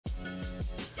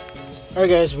Alright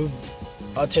guys,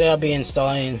 today I'll be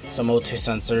installing some O2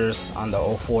 sensors on the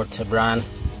 04 Tiburon.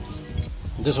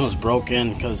 This one's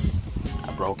broken because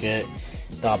I broke it.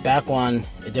 The back one,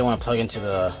 it didn't want to plug into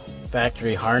the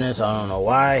factory harness. I don't know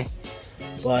why,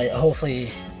 but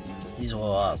hopefully these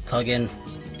will plug in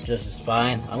just as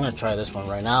fine. I'm going to try this one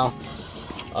right now.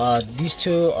 These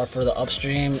two are for the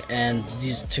upstream and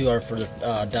these two are for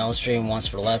the downstream. One's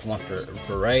for left, one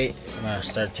for right. I'm going to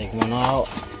start taking one out.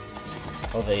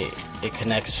 Hopefully it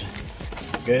connects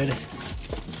good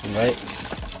and right.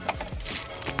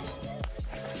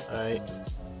 Alright,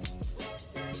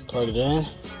 plug it in.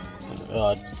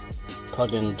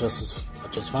 Plug in just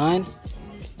fine.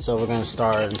 So we're gonna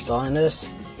start installing this.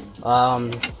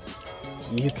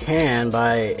 You can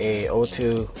buy a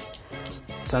O2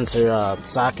 sensor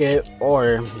socket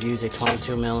or use a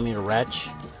 22mm wrench.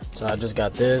 So I just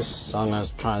got this, so I'm gonna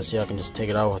try to see if I can just take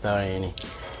it out without any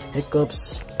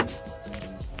hiccups.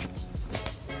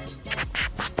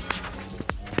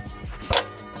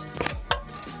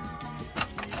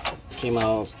 Came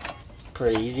out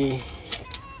pretty easy,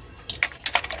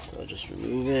 so I'll just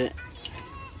remove it.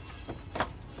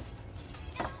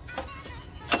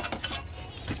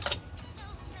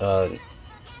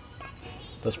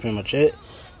 That's pretty much it.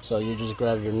 So you just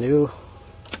grab your new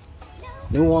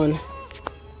one.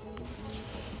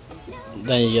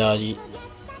 Then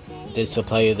they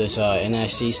supply you this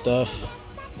NIC stuff.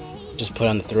 Just put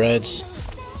on the threads,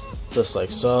 just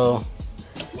like so.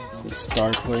 And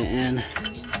start putting it in.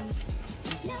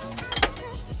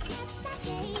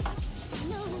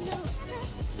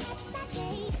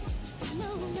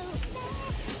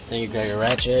 Then you grab your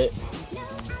ratchet,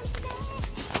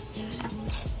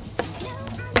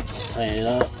 just tighten it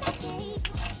up.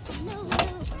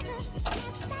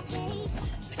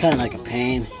 It's kind of like a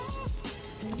pain.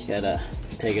 You gotta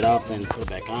take it off, then put it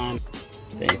back on,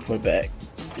 then you put it back.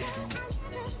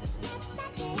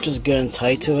 Just good and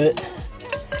tight to it,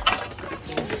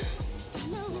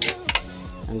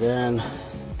 and then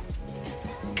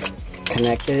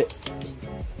connect it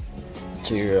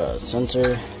to your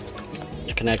sensor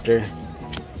connector.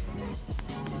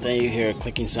 Then you hear a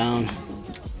clicking sound.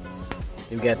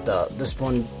 You get this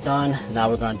one done. Now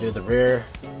we're going to do the rear.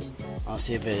 I'll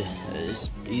see if it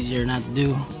is easier not to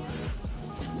do.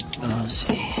 Let's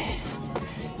see.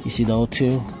 You see the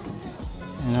O2,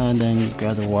 and then you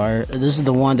grab the wire. This is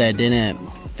the one that didn't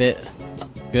fit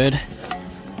good.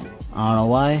 I don't know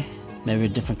why. Maybe a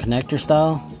different connector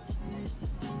style.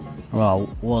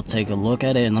 Well, we'll take a look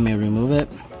at it and let me remove it.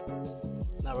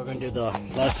 Now we're going to do the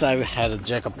left side. We had to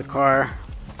jack up the car.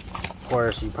 Of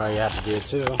course, you probably have to do it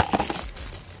too.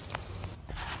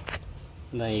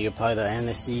 And then you apply the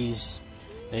NICs.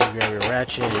 Then you grab your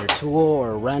ratchet, your tool,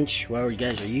 or wrench, whatever you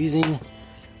guys are using.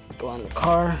 Go on the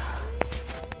car.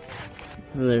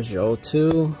 And there's your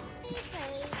O2.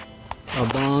 A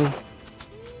bong.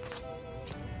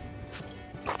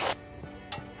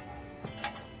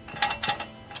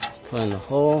 Put in the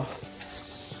hole.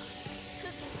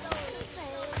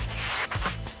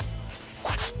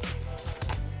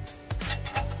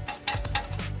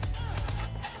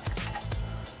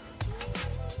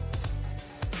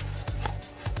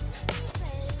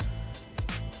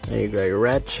 There you go, your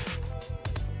wrench.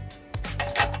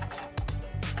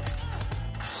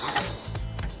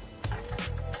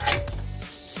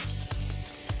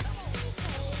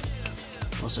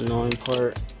 Most annoying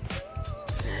part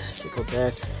is to go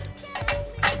back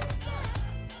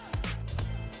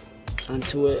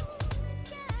onto it.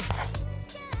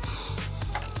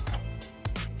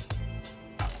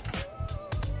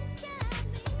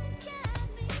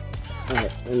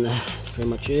 Alright, and that's pretty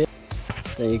much it.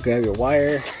 Then you grab your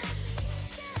wire.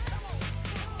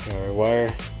 So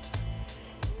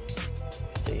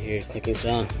you hear a clicking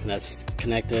sound, and that's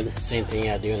connected. Same thing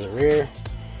I do in the rear.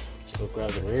 So go grab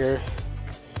the rear.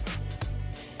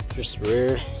 Just the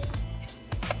rear.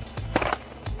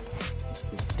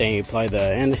 Then you apply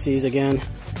the NICs again.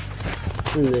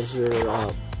 And there's your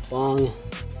bong.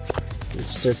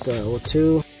 Insert the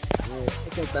O2. Alright,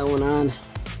 I got that one on.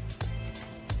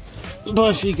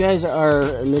 But if you guys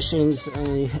are emissions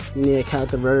and you need a cal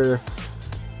converter,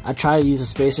 I tried to use the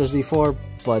spacers before,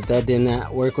 but that did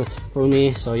not work for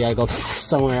me, so you gotta go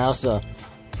somewhere else to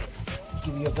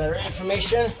give you a better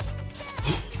information.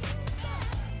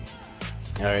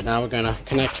 Alright, now we're gonna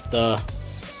connect the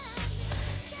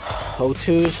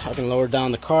O2s. I can lower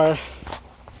down the car.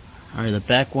 Alright, the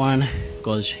back one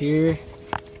goes here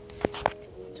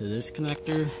to this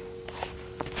connector.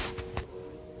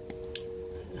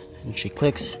 And she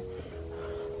clicks.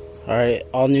 Alright,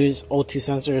 all new O2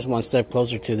 sensors, one step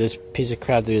closer to this piece of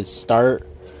crap to start.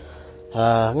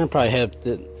 I'm gonna probably hit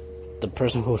the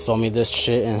person who sold me this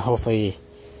shit, and hopefully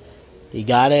he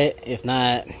got it. If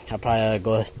not, I'll probably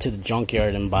go to the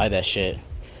junkyard and buy that shit.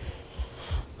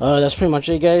 That's pretty much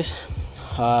it, guys.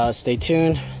 Stay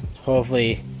tuned.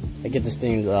 Hopefully I get this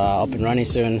thing up and running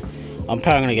soon. I'm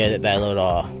probably gonna get that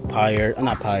little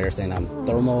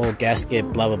thermal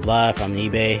gasket, blah blah blah, from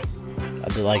eBay. I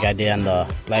do like I did on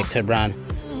the black Tiburon.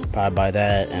 Probably buy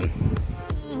that. And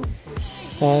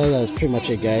that's pretty much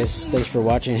it, guys. Thanks for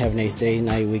watching. Have a nice day,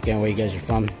 night, weekend, where you guys are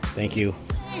from. Thank you,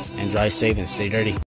 and drive safe and stay dirty.